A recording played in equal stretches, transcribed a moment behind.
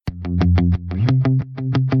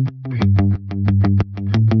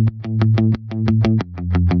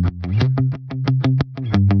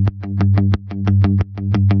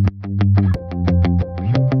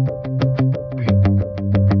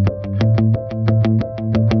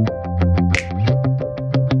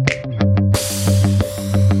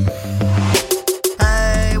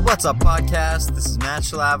What's up, podcast? This is Matt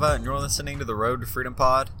Shalava, and you're listening to the Road to Freedom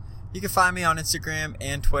Pod. You can find me on Instagram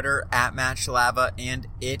and Twitter at Matt Shalava, and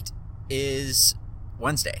it is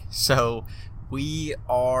Wednesday. So we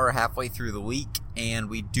are halfway through the week, and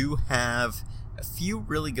we do have a few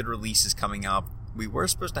really good releases coming up. We were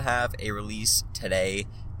supposed to have a release today.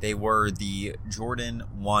 They were the Jordan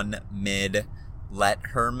 1 Mid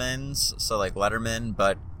Lettermans, so like Letterman,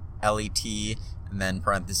 but L-E-T, and then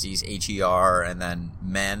parentheses H-E-R, and then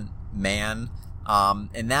man.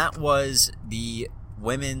 And that was the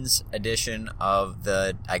women's edition of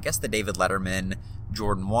the David Letterman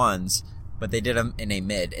Jordan 1s, but they did them in a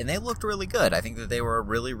mid, and they looked really good. I think that they were a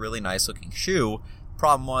really, really nice looking shoe.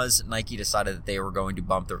 Problem was, Nike decided that they were going to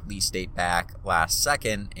bump the release date back last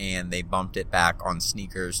second, and they bumped it back on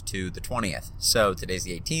sneakers to the 20th. So today's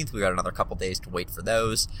the 18th. We got another couple days to wait for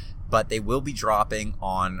those, but they will be dropping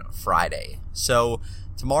on Friday. So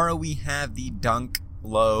tomorrow we have the Dunk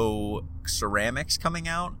Low ceramics coming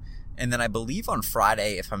out, and then I believe on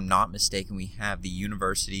Friday, if I'm not mistaken, we have the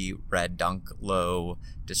University Red Dunk Low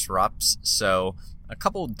Disrupts. So a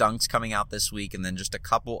couple dunks coming out this week, and then just a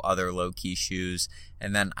couple other low-key shoes.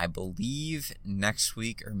 And then I believe next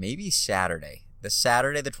week, or maybe Saturday, the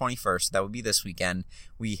 21st, that would be this weekend,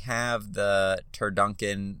 we have the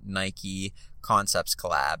Turduncan Nike Concepts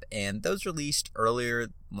collab. And those released earlier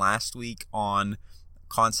last week on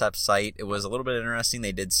Concept site. It was a little bit interesting.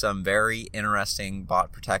 They did some very interesting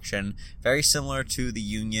bot protection, very similar to the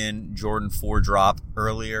Union Jordan 4 drop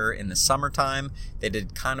earlier in the summertime. They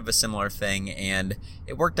did kind of a similar thing, and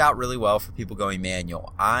it worked out really well for people going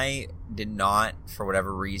manual. I did not, for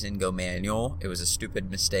whatever reason, go manual. It was a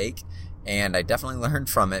stupid mistake, and I definitely learned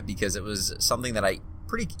from it because it was something that I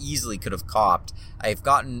pretty easily could have copped. I've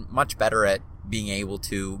gotten much better at being able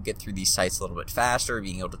to get through these sites a little bit faster,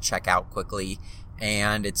 being able to check out quickly,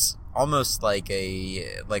 and it's almost like a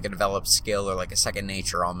developed skill or like a second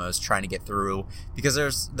nature almost, trying to get through,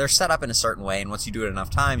 because they're set up in a certain way, and once you do it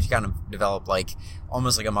enough times, you kind of develop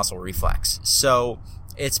almost like a muscle reflex. So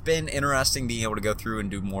it's been interesting being able to go through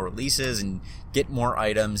and do more releases and get more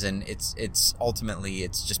items, and it's ultimately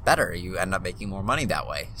just better. You end up making more money that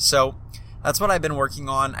way. So that's what I've been working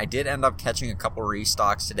on. I did end up catching a couple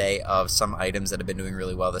restocks today of some items that have been doing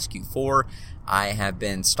really well this Q4. I have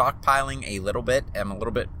been stockpiling a little bit. I'm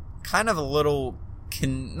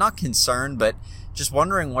not concerned, but just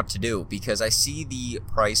wondering what to do, because I see the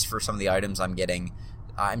price for some of the items I'm getting.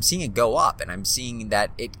 I'm seeing it go up, and I'm seeing that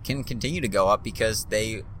it can continue to go up because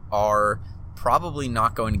they are probably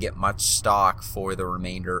not going to get much stock for the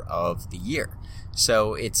remainder of the year.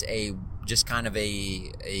 So it's just kind of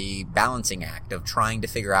a balancing act of trying to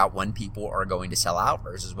figure out when people are going to sell out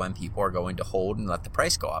versus when people are going to hold and let the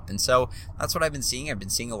price go up. And so that's what I've been seeing. I've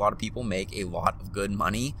been seeing a lot of people make a lot of good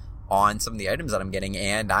money on some of the items that I'm getting,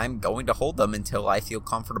 and I'm going to hold them until I feel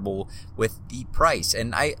comfortable with the price.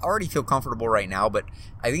 And I already feel comfortable right now, but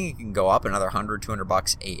I think it can go up another $100,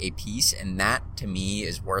 $200 a piece, and that to me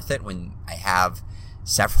is worth it when I have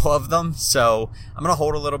several of them. So I'm going to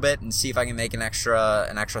hold a little bit and see if I can make an extra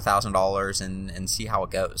 $1,000 and see how it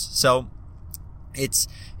goes. So it's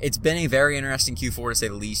been a very interesting Q4 to say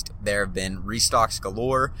the least. There have been restocks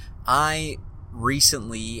galore.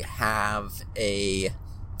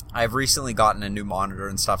 I've recently gotten a new monitor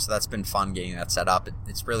and stuff, so that's been fun getting that set up.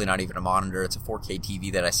 It's really not even a monitor. It's a 4K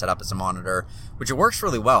TV that I set up as a monitor, which it works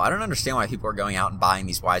really well. I don't understand why people are going out and buying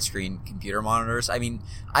these widescreen computer monitors. I mean,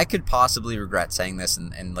 I could possibly regret saying this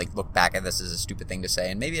and look back at this as a stupid thing to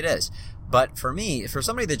say, and maybe it is. But for me, for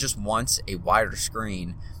somebody that just wants a wider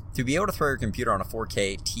screen, to be able to throw your computer on a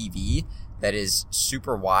 4K TV that is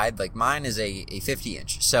super wide, like mine is a 50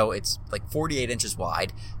 inch, so it's like 48 inches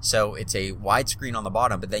wide, so it's a widescreen on the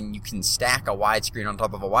bottom, but then you can stack a widescreen on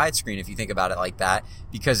top of a widescreen if you think about it like that,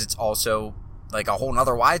 because it's also like a whole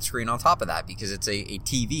nother widescreen on top of that, because it's a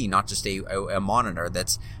TV, not just a monitor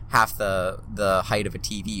that's half the height of a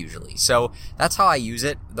TV usually. So that's how I use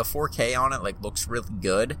it. The 4K on it looks really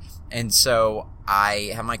good, and so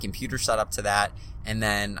I have my computer set up to that, and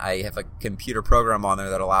then I have a computer program on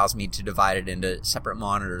there that allows me to divide it into separate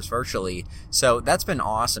monitors virtually. So that's been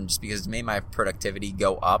awesome, just because it's made my productivity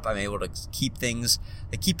go up. I'm able to keep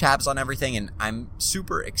tabs on everything, and I'm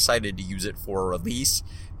super excited to use it for a release,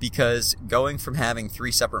 because going from having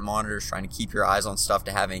 3 separate monitors trying to keep your eyes on stuff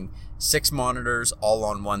to having 6 monitors all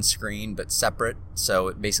on one screen but separate, so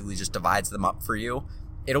it basically just divides them up for you,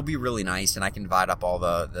 it'll be really nice, and I can divide up all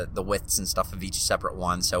the widths and stuff of each separate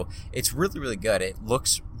one. So it's really, really good. It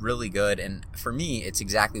looks really good, and for me, it's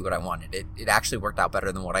exactly what I wanted. It actually worked out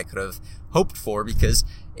better than what I could have hoped for, because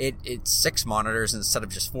it's 6 monitors instead of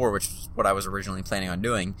just 4, which is what I was originally planning on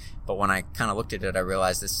doing. But when I kind of looked at it, I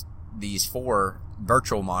realized this these 4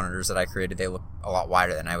 virtual monitors that I created, they look a lot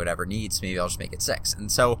wider than I would ever need, so maybe I'll just make it 6.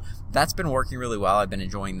 And so that's been working really well. I've been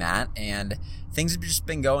enjoying that, and things have just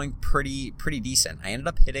been going pretty decent. I ended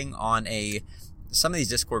up hitting on some of these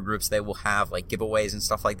Discord groups, they will have like giveaways and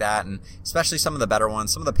stuff like that, and especially some of the better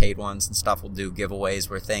ones, some of the paid ones and stuff will do giveaways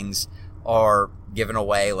where things are given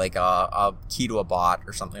away, like a key to a bot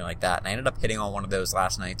or something like that. And I ended up hitting on one of those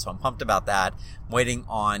last night, so I'm pumped about that. I'm waiting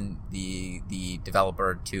on the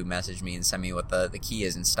developer to message me and send me what the key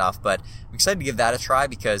is and stuff, but I'm excited to give that a try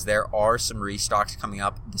because there are some restocks coming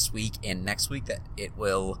up this week and next week that it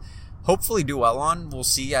will hopefully do well on. We'll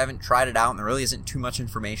see. I haven't tried it out, and there really isn't too much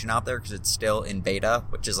information out there because it's still in beta,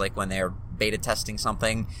 which is like when they're beta testing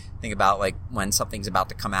something. Think about like when something's about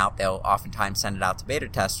to come out, they'll oftentimes send it out to beta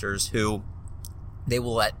testers who they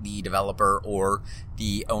will let the developer or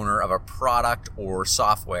the owner of a product or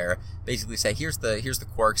software basically say, here's the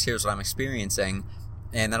quirks, here's what I'm experiencing.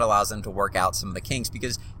 And that allows them to work out some of the kinks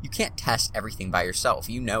because you can't test everything by yourself.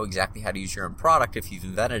 You know exactly how to use your own product if you've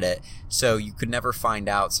invented it. So you could never find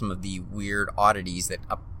out some of the weird oddities that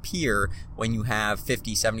appear when you have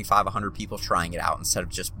 50, 75, 100 people trying it out instead of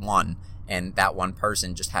just one. And that one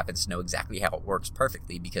person just happens to know exactly how it works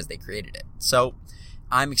perfectly because they created it. So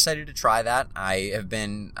I'm excited to try that.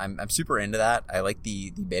 I'm super into that. I like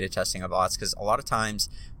the beta testing of bots because a lot of times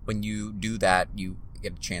when you do that, you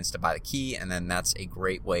get a chance to buy the key, and then that's a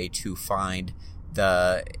great way to find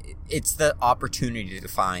it's the opportunity to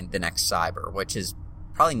find the next cyber, which is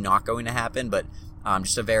probably not going to happen, but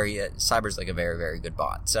just cyber's like a very, very good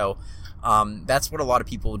bot. So that's what a lot of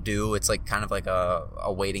people do. It's like kind of like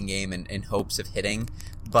a waiting game in hopes of hitting,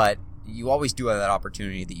 but you always do have that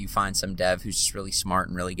opportunity that you find some dev who's just really smart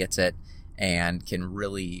and really gets it and can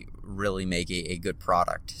really, really make a good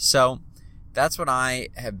product. So that's what I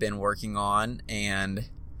have been working on, and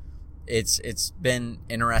it's been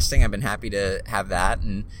interesting. I've been happy to have that,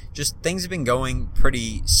 and just things have been going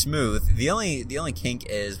pretty smooth. The only kink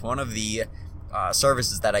is one of the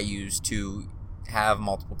services that I use to have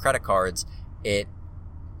multiple credit cards. It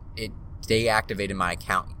deactivated my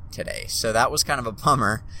account today, so that was kind of a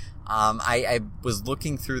bummer. I was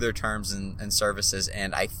looking through their terms and services,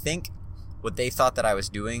 and I think what they thought that I was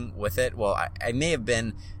doing with it, well, I may have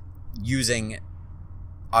been using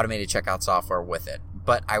automated checkout software with it,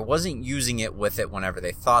 but I wasn't using it with it whenever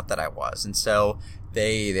they thought that I was. And so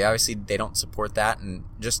they obviously they don't support that. And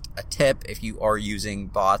just a tip, if you are using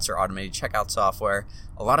bots or automated checkout software,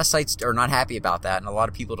 a lot of sites are not happy about that, and a lot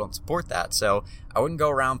of people don't support that. So I wouldn't go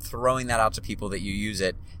around throwing that out to people that you use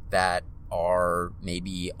it that are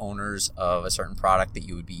maybe owners of a certain product that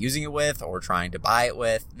you would be using it with or trying to buy it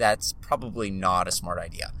with. That's probably not a smart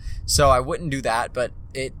idea. So I wouldn't do that, but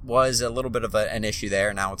it was a little bit of an issue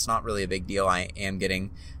there. Now it's not really a big deal. I am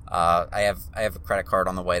getting, I have a credit card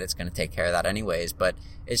on the way that's going to take care of that anyways, but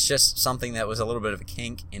it's just something that was a little bit of a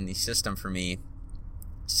kink in the system for me,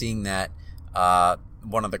 seeing that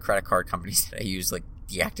one of the credit card companies that I use like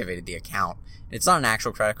deactivated the account. It's not an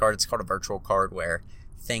actual credit card. It's called a virtual card where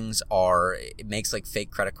it makes like fake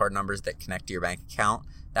credit card numbers that connect to your bank account.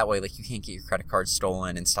 That way, like, you can't get your credit card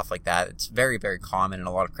stolen and stuff like that. It's very, very common, and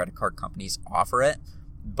a lot of credit card companies offer it.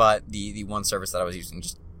 But the one service that I was using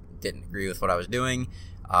just didn't agree with what I was doing,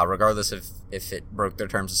 regardless of if it broke their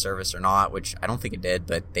terms of service or not, which I don't think it did,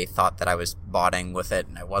 but they thought that I was botting with it,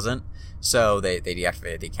 and I wasn't. So they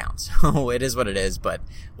deactivated the account. So it is what it is, but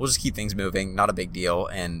we'll just keep things moving. Not a big deal,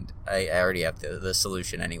 and I already have the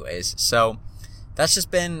solution anyways. So that's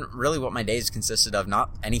just been really what my days consisted of.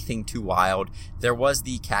 Not anything too wild. There was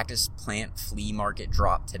the cactus plant flea market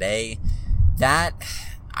drop today. That,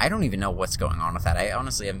 I don't even know what's going on with that. I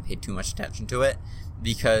honestly haven't paid too much attention to it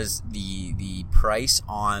because the price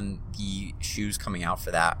on the shoes coming out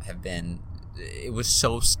for that it was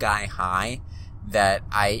so sky high that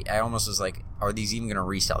I almost was like, are these even going to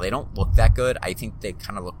resell? They don't look that good. I think they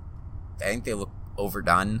look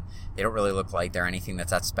overdone. They don't really look like they're anything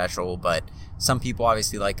that's that special, but some people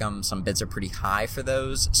obviously like them. Some bids are pretty high for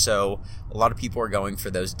those, so a lot of people are going for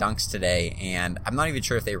those dunks today, and I'm not even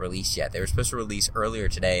sure if they released yet. They were supposed to release earlier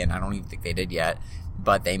today, and I don't even think they did yet,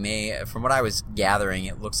 but they may, from what I was gathering,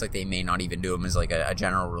 it looks like they may not even do them as like a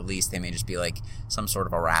general release. They may just be like some sort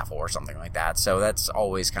of a raffle or something like that. So that's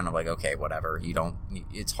always kind of like, okay, whatever.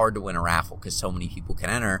 It's hard to win a raffle because so many people can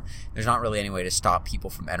enter. There's not really any way to stop people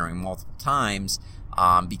from entering multiple times,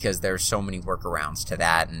 because there's so many workarounds to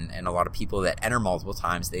that, and a lot of people that enter multiple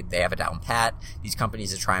times, they have it down pat. These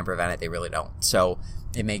companies that try and prevent it, they really don't. So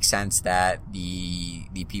it makes sense that the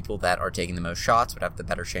people that are taking the most shots would have the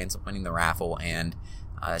better chance of winning the raffle, and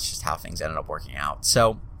that's just how things ended up working out.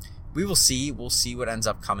 So we will see. We'll see what ends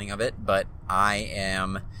up coming of it, but I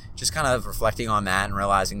am just kind of reflecting on that and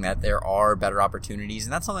realizing that there are better opportunities,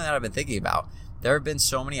 and that's something that I've been thinking about. There have been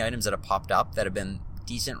so many items that have popped up that have been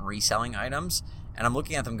decent reselling items, and I'm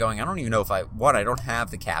looking at them going, I don't even know if I don't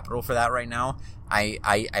have the capital for that right now.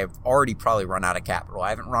 I've already probably run out of capital. I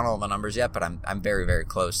haven't run all the numbers yet, but I'm very, very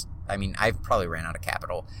close. I mean, I've probably ran out of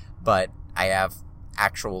capital, but I have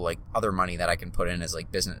actual like other money that I can put in as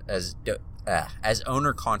like business as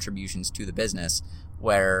owner contributions to the business,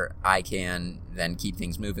 where I can then keep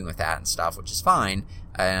things moving with that and stuff, which is fine,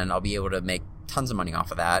 and I'll be able to make tons of money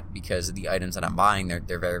off of that because the items that I'm buying,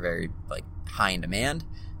 they're very, very like high in demand.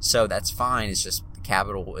 So that's fine. It's just the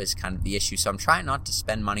capital is kind of the issue. So I'm trying not to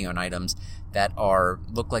spend money on items that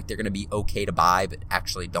look like they're going to be okay to buy, but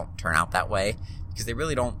actually don't turn out that way, because they're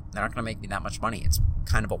not going to make me that much money. It's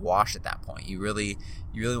kind of a wash at that point. You really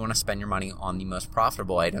want to spend your money on the most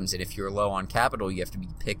profitable items. And if you're low on capital, you have to be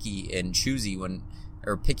picky and choosy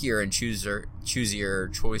pickier and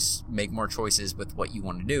choosier choice, make more choices with what you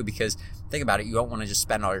want to do. Because think about it, you don't want to just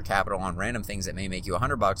spend all your capital on random things that may make you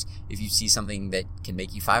 $100. If you see something that can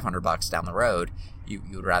make you $500 down the road, you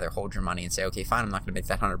would rather hold your money and say, okay, fine, I'm not going to make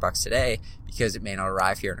that $100 today because it may not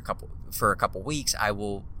arrive here for a couple weeks. I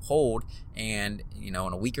will hold, and in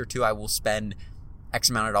a week or two, I will spend X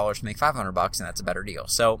amount of dollars to make $500, and that's a better deal.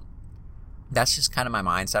 So that's just kind of my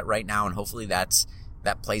mindset right now, and hopefully that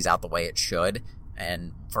plays out the way it should.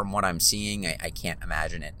 And from what I'm seeing, I can't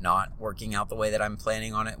imagine it not working out the way that I'm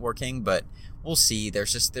planning on it working, but we'll see.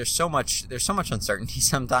 There's so much uncertainty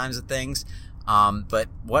sometimes with things. But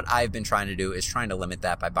what I've been trying to do is trying to limit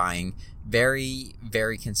that by buying very,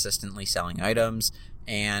 very consistently selling items,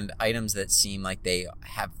 and items that seem like they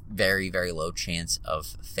have very, very low chance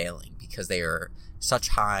of failing because they are such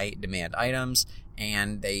high demand items,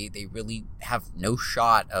 and they really have no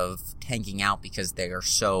shot of tanking out because they are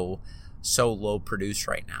so low produced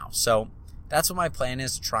right now. So that's what my plan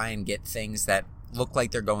is, to try and get things that look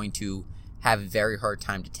like they're going to have a very hard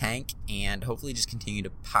time to tank, and hopefully just continue to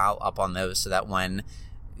pile up on those so that when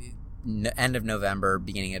end of November,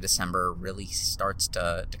 beginning of December really starts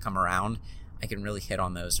to come around, I can really hit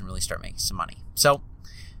on those and really start making some money. So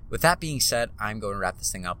with that being said, I'm going to wrap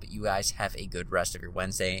this thing up, but you guys have a good rest of your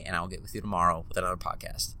Wednesday, and I'll get with you tomorrow with another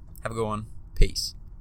podcast. Have a good one. Peace.